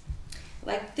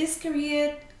 Like, this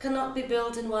career cannot be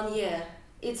built in 1 year.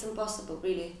 It's impossible,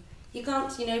 really. You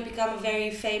can't, become a very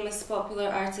famous, popular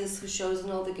artist who shows in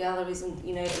all the galleries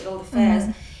and, at all the fairs,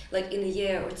 like in a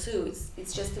year or two.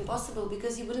 It's just impossible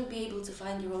because you wouldn't be able to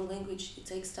find your own language. It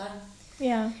takes time.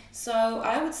 Yeah. So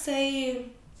I would say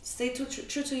stay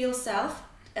true to yourself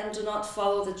and do not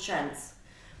follow the trends.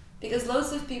 Because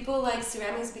loads of people, like,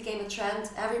 ceramics became a trend,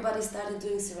 everybody started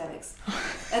doing ceramics.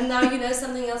 And now,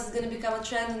 something else is going to become a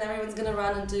trend and everyone's going to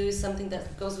run and do something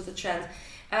that goes with the trend.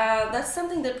 That's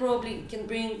something that probably can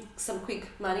bring some quick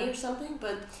money or something,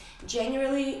 but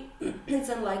generally it's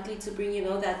unlikely to bring,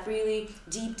 that really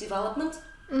deep development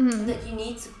that you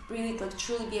need to really, like,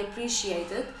 truly be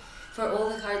appreciated for all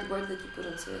the hard work that you put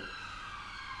into it.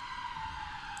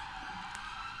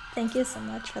 Thank you so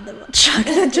much for the little truck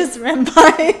that just ran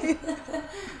by.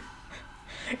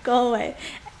 Go away.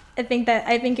 I think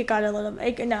it got a little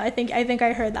bit. No, I think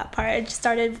I heard that part. It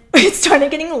started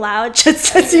getting loud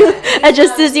just as you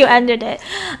ended it.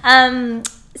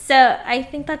 So I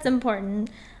think that's important.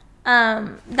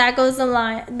 That goes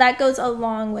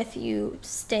along with you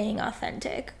staying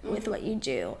authentic with what you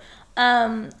do.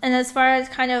 And as far as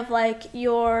kind of like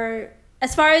your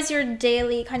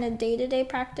daily kind of day-to-day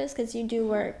practice, because you do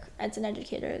work as an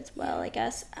educator as well, I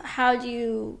guess, how do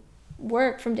you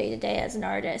work from day to day as an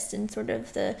artist, and sort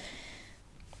of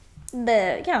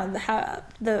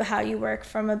how you work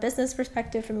from a business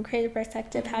perspective, from a creative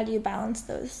perspective? How do you balance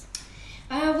those?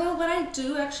 Well, what I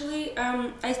do actually,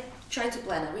 I try to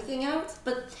plan everything out,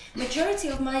 but majority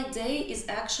of my day is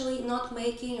actually not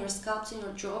making or sculpting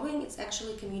or drawing. It's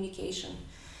actually communication.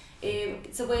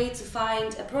 It's a way to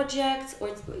find a project, or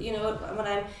when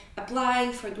I'm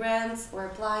applying for grants or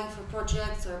applying for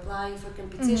projects or applying for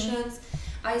competitions,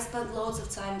 I spend loads of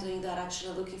time doing that,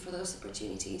 actually looking for those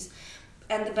opportunities.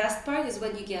 And the best part is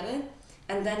when you get it,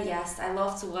 and then yes, I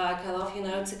love to work. I love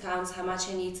to count how much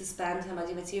I need to spend, how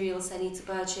many materials I need to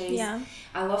purchase. Yeah.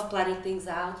 I love planning things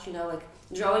out, like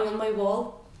drawing on my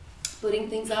wall, putting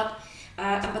things up.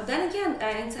 But then again,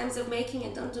 in terms of making,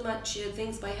 I don't do much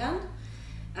things by hand.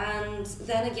 And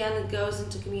then again, it goes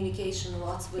into communication a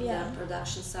lot with the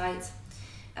production sites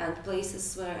and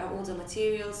places where I order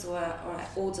materials or I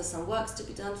order some works to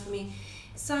be done for me.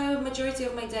 So majority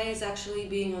of my day is actually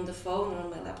being on the phone or on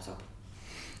my laptop.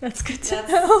 That's good to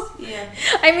know. Yeah.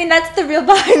 I mean, that's the real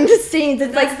behind the scenes.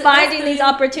 It's like finding these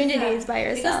opportunities by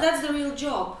yourself. Because that's the real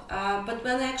job. But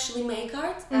when I actually make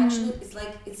art, actually,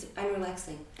 I'm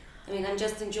relaxing. I mean, I'm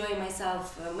just enjoying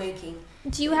myself making.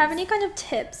 Do you have any kind of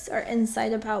tips or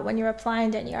insight about when you're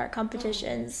applying to any art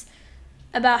competitions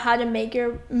about how to make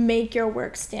your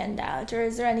work stand out? Or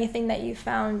is there anything that you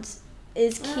found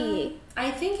is key?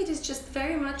 I think it is just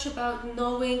very much about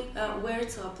knowing where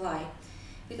to apply.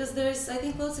 Because I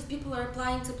think lots of people are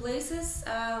applying to places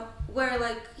where,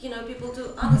 people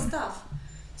do other stuff.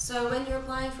 So when you're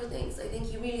applying for things, I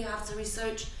think you really have to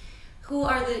research who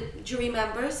are the jury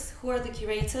members, who are the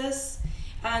curators,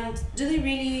 and do they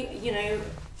really,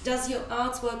 does your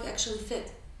artwork actually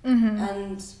fit?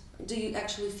 And do you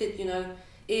actually fit, in,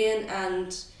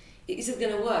 and is it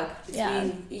going to work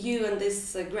between you and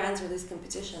this grant or this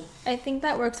competition? I think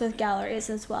that works with galleries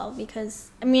as well,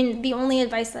 because, I mean, the only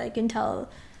advice that I can tell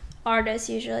artists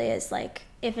usually is, like,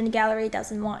 if a gallery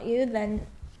doesn't want you, then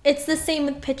it's the same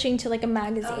with pitching to, like, a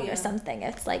magazine or something.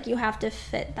 It's like you have to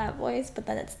fit that voice, but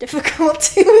then it's difficult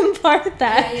to impart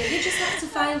that. Yeah, you just have to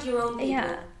find your own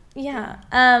people. Yeah.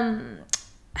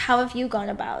 How have you gone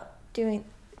about doing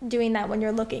that when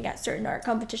you're looking at certain art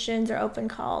competitions or open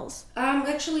calls? I'm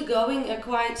actually going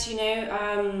quite,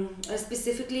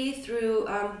 specifically through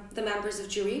the members of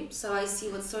jury. So I see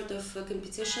what sort of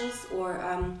competitions or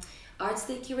arts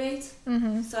they curate.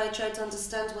 So I try to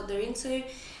understand what they're into.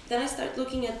 Then I start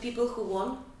looking at people who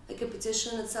won a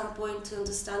competition at some point to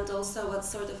understand also what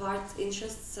sort of art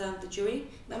interests the jury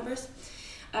members.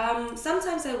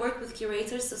 Sometimes I work with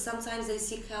curators, so sometimes I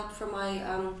seek help from my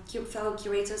fellow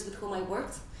curators with whom I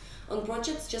worked on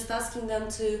projects, just asking them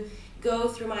to go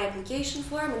through my application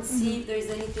form and see if there's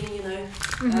anything,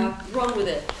 wrong with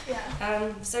it.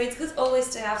 So it's good always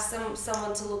to have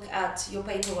someone to look at your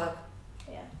paperwork.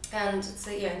 And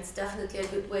it's definitely a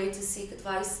good way to seek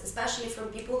advice, especially from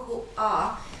people who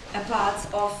are a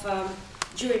part of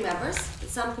jury members at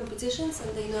some competitions,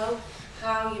 and they know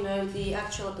how the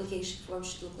actual application form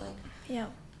should look like.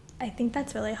 I think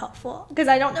that's really helpful because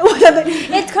I don't know what other.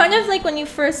 It's kind of like when you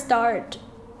first start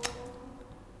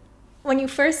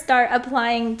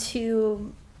applying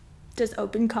to just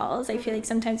open calls. I feel like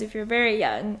sometimes if you're very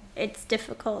young, it's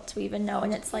difficult to even know,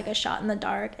 and it's like a shot in the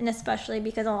dark. And especially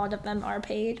because a lot of them are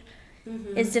paid,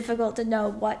 it's difficult to know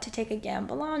what to take a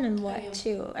gamble on and what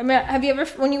to. I mean, have you ever,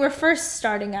 when you were first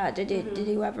starting out, did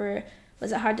you ever?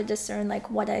 Was it hard to discern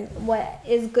like what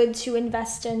is good to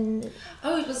invest in?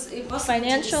 Oh, it was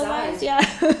financial wise, yeah.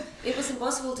 It was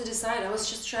impossible to decide. I was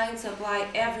just trying to apply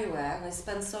everywhere, and I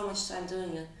spent so much time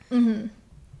doing it.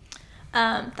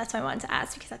 That's why I wanted to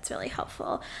ask because that's really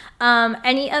helpful.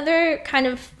 Any other kind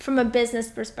of from a business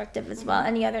perspective as well?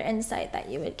 Any other insight that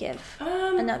you would give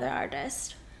another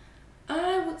artist?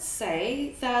 I would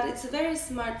say that it's a very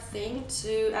smart thing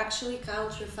to actually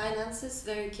count your finances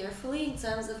very carefully in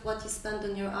terms of what you spend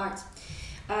on your art.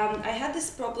 I had this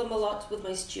problem a lot with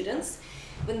my students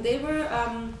when they were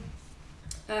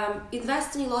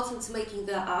investing a lot into making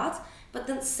their art, but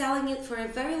then selling it for a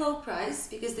very low price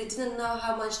because they didn't know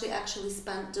how much they actually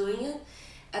spent doing it.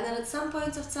 And then at some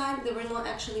point of time, they were not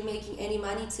actually making any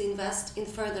money to invest in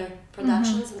further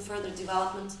productions and further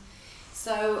development.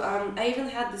 So I even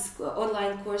had this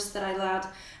online course that I learned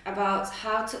about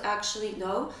how to actually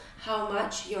know how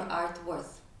much your art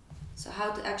worth. So how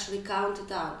to actually count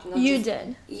it out. You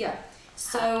did? Yeah.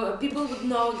 So people would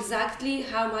know exactly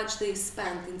how much they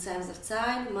spent in terms of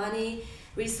time, money,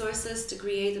 resources to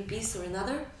create a piece or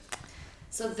another.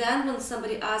 So then when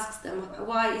somebody asks them,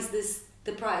 why is this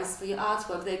the price for your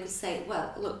artwork, they could say,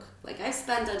 well, look, like I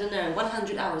spent,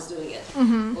 100 hours doing it.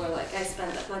 Or like I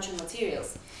spent that much on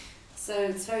materials. So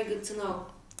it's very good to know.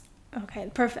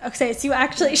 Okay, perfect. Okay, so you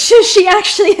actually, she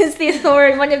actually is the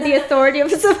authority, one of the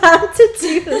authorities of how to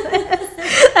do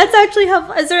this. That's actually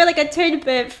helpful. Is there like a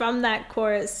tidbit from that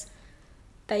course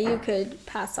that you could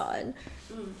pass on,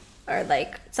 or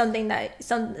like something that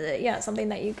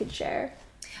you could share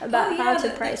about how to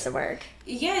price a work?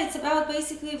 Yeah, it's about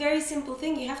basically a very simple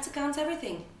thing. You have to count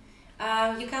everything.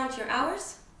 You count your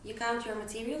hours. You count your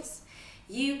materials.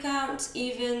 You count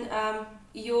even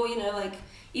your, like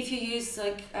if you use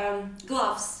like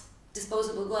gloves,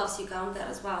 disposable gloves, you count that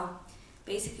as well.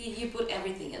 Basically, you put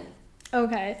everything in.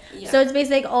 Okay. Yeah. So it's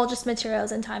basically all just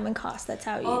materials and time and cost. That's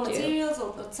how you do. All materials,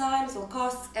 all times, all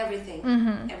costs, everything.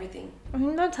 Everything. I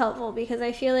think that's helpful because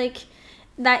I feel like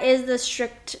that is the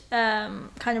strict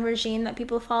kind of regime that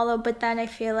people follow. But then I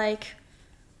feel like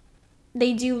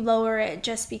they do lower it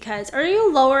just because, or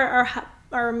you lower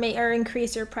or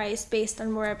increase your price based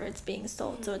on wherever it's being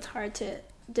sold. So it's hard to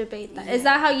debate that. Yeah. Is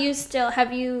that how you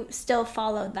have you still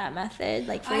followed that method,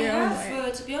 like for your own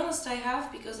work? To be honest, I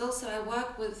have, because also I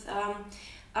work with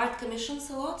art commissions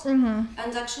a lot, and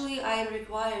actually I am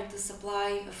required to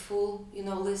supply a full,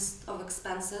 list of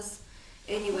expenses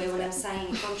anyway when I'm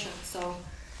signing a contract. So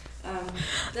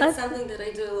that's something that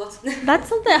I do a lot. That's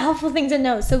something, a helpful thing to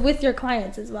know. So with your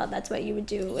clients as well, that's what you would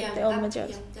do with the old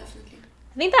materials. Yeah, definitely.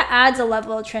 I think that adds a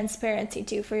level of transparency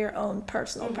too for your own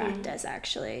personal practice,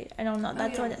 actually. I don't know,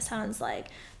 that's what it sounds like.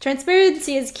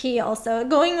 Transparency is key also.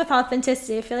 Going with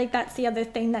authenticity, I feel like that's the other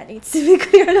thing that needs to be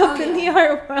cleared up in the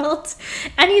art world.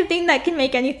 Anything that can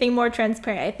make anything more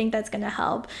transparent, I think that's going to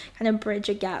help kind of bridge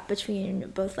a gap between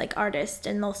both like artists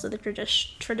and also the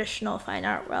traditional fine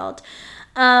art world.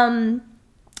 And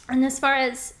as far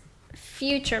as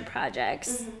future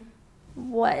projects,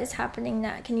 what is happening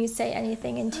now? Can you say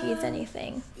anything and tease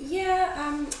anything?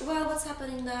 Well, what's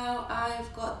happening now,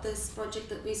 I've got this project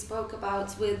that we spoke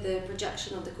about with the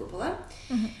projection of the cupola.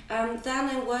 Then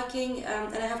I'm working,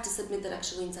 and I have to submit that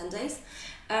actually in 10 days.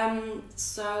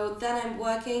 So then I'm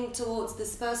working towards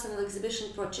this personal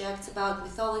exhibition project about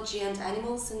mythology and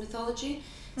animals in mythology.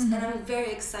 And I'm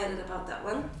very excited about that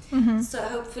one. So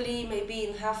hopefully maybe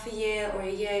in half a year or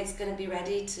a year it's going to be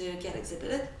ready to get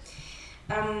exhibited.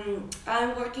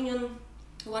 I'm working on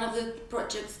one of the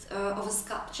projects of a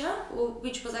sculpture,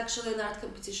 which was actually an art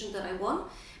competition that I won,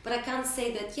 but I can't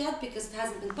say that yet because it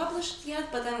hasn't been published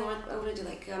yet, but I'm already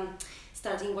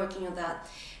starting working on that.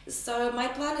 So my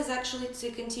plan is actually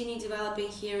to continue developing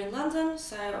here in London,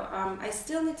 so I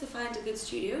still need to find a good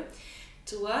studio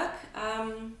to work,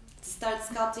 to start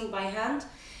sculpting by hand.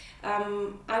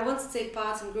 I want to take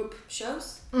part in group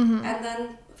shows, and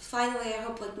then finally I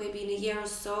hope maybe in a year or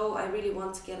so I really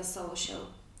want to get a solo show.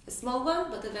 A small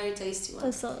one, but a very tasty one.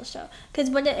 A solo show. Because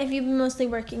have you been mostly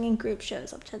working in group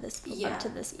shows up to this point? Yeah,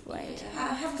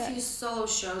 I have a few solo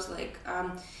shows,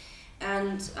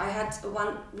 and I had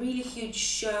one really huge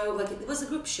show. It was a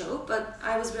group show, but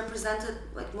I was represented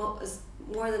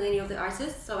more than any of the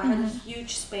artists, so I had a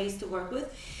huge space to work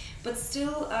with. But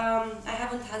still, I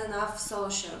haven't had enough solo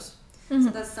shows. So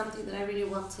that's something that I really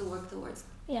want to work towards.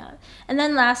 Yeah. And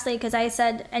then lastly, because I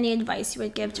said any advice you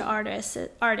would give to artists,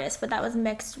 but that was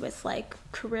mixed with like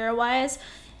career-wise.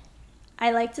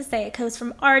 I like to say it goes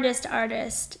from artist to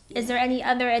artist. Is there any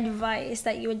other advice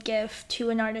that you would give to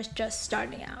an artist just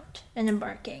starting out and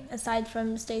embarking, aside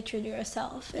from stay true to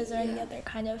yourself? Is there any other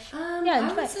kind of advice?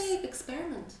 I would say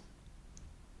experiment.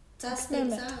 Test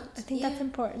things out. I think that's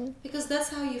important. Because that's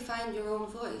how you find your own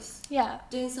voice. Yeah.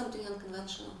 Doing something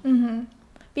unconventional.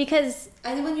 Because...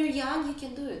 And when you're young, you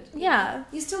can do it. Yeah.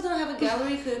 You still don't have a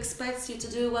gallery who expects you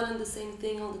to do one and the same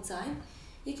thing all the time.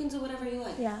 You can do whatever you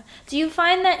like. Yeah. Do you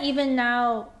find that even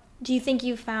now, do you think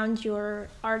you found your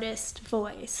artist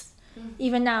voice?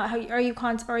 Even now, are you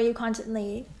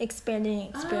constantly expanding,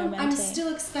 experimenting? I'm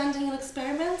still expanding and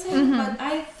experimenting, but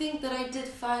I think that I did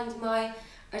find my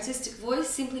artistic voice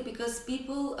simply because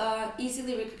people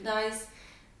easily recognize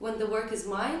when the work is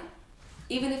mine.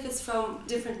 Even if it's from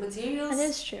different materials, that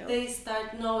is true. They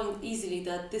start knowing easily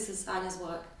that this is Anya's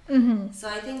work. So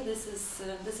I think this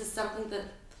is something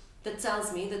that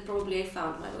tells me that probably I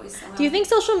found my voice somehow. Do you think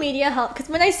social media helped? Because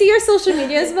when I see your social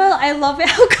media as well, I love it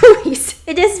how cohesive.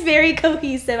 It is very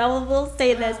cohesive. I will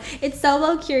say this. It's so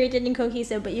well curated and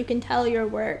cohesive, but you can tell your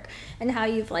work and how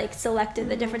you've like selected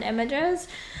the different images.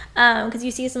 Because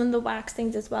you see some of the wax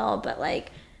things as well, but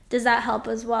like, does that help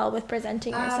as well with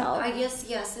presenting yourself? I guess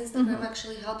yes. Instagram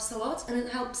actually helps a lot, and it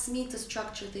helps me to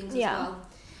structure things as well.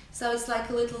 So it's like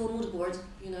a little mood board,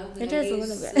 you know. It is a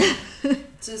little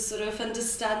bit. To sort of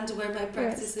understand where my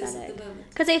practice is at the moment.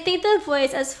 Because I think the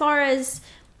voice, as far as,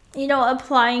 you know,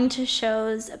 applying to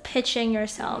shows, pitching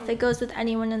yourself, it goes with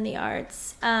anyone in the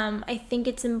arts. I think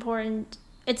it's important.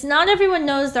 It's not everyone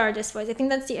knows the artist voice. I think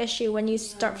that's the issue when you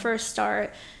first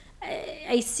start.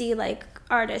 I see like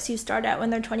artists who start out when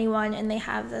they're 21 and they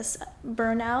have this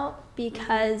burnout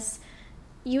because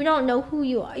you don't know who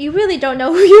you are. You really don't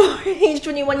know who you are at age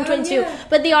 21 and 22. Yeah,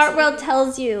 but the art world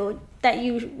tells you that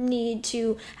you need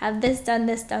to have this done,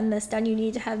 this done, this done. You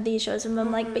need to have these shows. And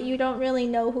I'm like, but you don't really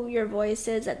know who your voice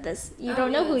is at this. You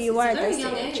don't know who you are at this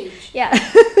age. Yeah.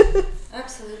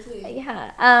 Absolutely.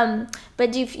 Yeah.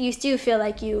 But you do feel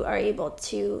like you are able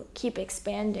to keep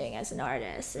expanding as an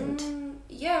artist. And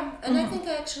yeah. And I think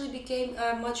I actually became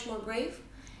much more brave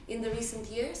in the recent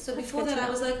years. So before that I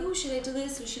was like, oh, should I do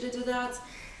this or should I do that?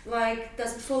 Like,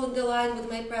 does it fall in the line with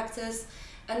my practice?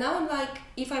 And now I'm like,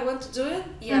 if I want to do it,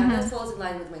 that falls in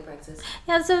line with my practice.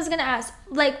 Yeah, so I was gonna ask,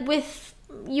 like,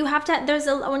 you have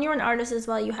to, when you're an artist as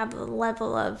well, you have a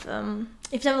level of, you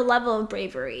have to have a level of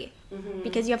bravery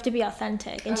because you have to be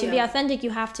authentic. And to be authentic,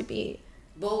 you have to be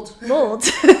bold.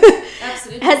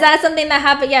 Absolutely. Has that something that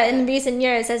happened, in recent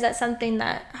years? Is that something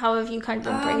that, how have you kind of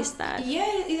embraced that? Yeah,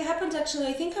 it happened actually.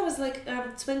 I think I was like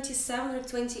 27 or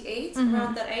 28,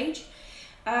 around that age.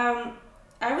 I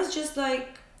was just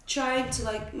like trying to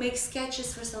like make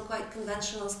sketches for some quite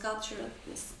conventional sculpture,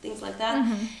 things like that.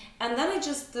 And then I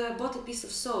just bought a piece of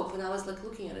soap and I was like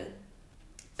looking at it.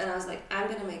 And I was like,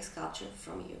 I'm gonna make sculpture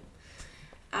from you.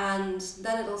 And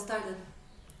then it all started.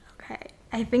 Okay.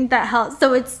 I think that helps.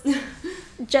 So it's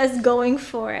just going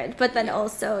for it, but then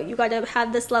also you got to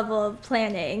have this level of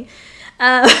planning.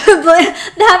 But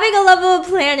having a level of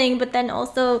planning, but then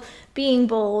also being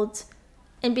bold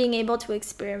and being able to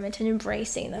experiment and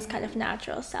embracing this kind of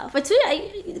natural self. That's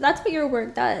what your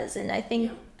work does, and I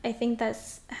think that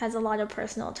has a lot of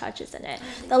personal touches in it.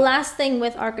 The last thing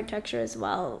with architecture as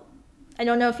well, I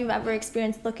don't know if you've ever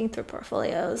experienced looking through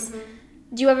portfolios.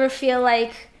 Do you ever feel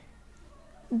like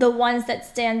the ones that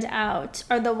stand out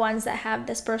are the ones that have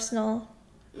this personality,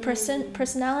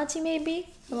 maybe?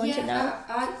 I want to know.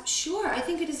 Sure. I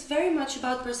think it is very much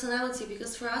about personality,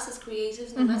 because for us as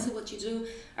creatives, no matter what you do,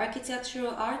 architecture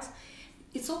or art,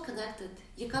 it's all connected.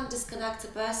 You can't disconnect a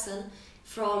person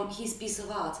from his piece of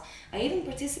art. I even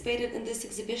participated in this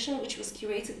exhibition, which was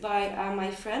curated by my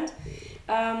friend.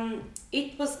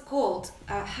 It was called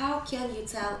How Can You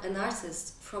Tell an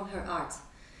Artist from Her Art?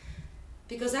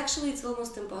 Because actually it's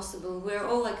almost impossible. We're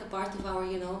all like a part of our,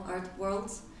 art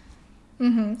worlds.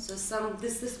 So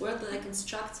this world that I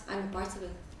construct, I'm a part of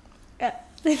it. Yeah,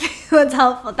 that's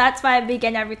helpful. That's why I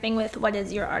begin everything with, what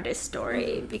is your artist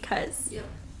story? Because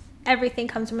everything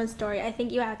comes from a story. I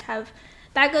think you have to have,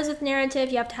 that goes with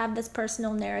narrative, you have to have this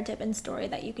personal narrative and story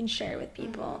that you can share with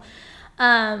people.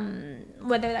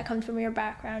 Whether that comes from your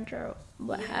background or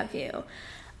what have you.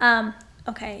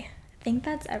 Okay. think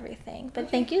that's everything. But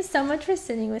thank you so much for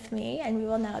sitting with me, and we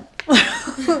will now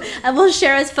I will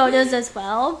share his photos as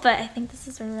well. But I think this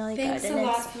has been really Thanks good. Thanks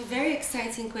a lot for very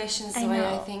exciting questions. So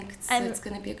I think it's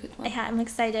going to be a good one. Yeah, I'm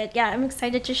excited. Yeah, I'm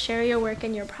excited to share your work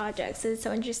and your projects. It's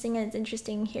so interesting, and it's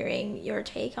interesting hearing your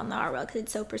take on the art world because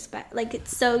it's so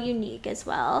it's so unique as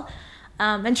well.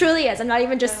 And truly is. I'm not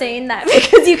even just saying that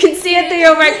because you can see it through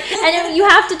your work, and you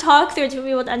have to talk through it to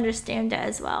be able to understand it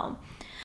as well.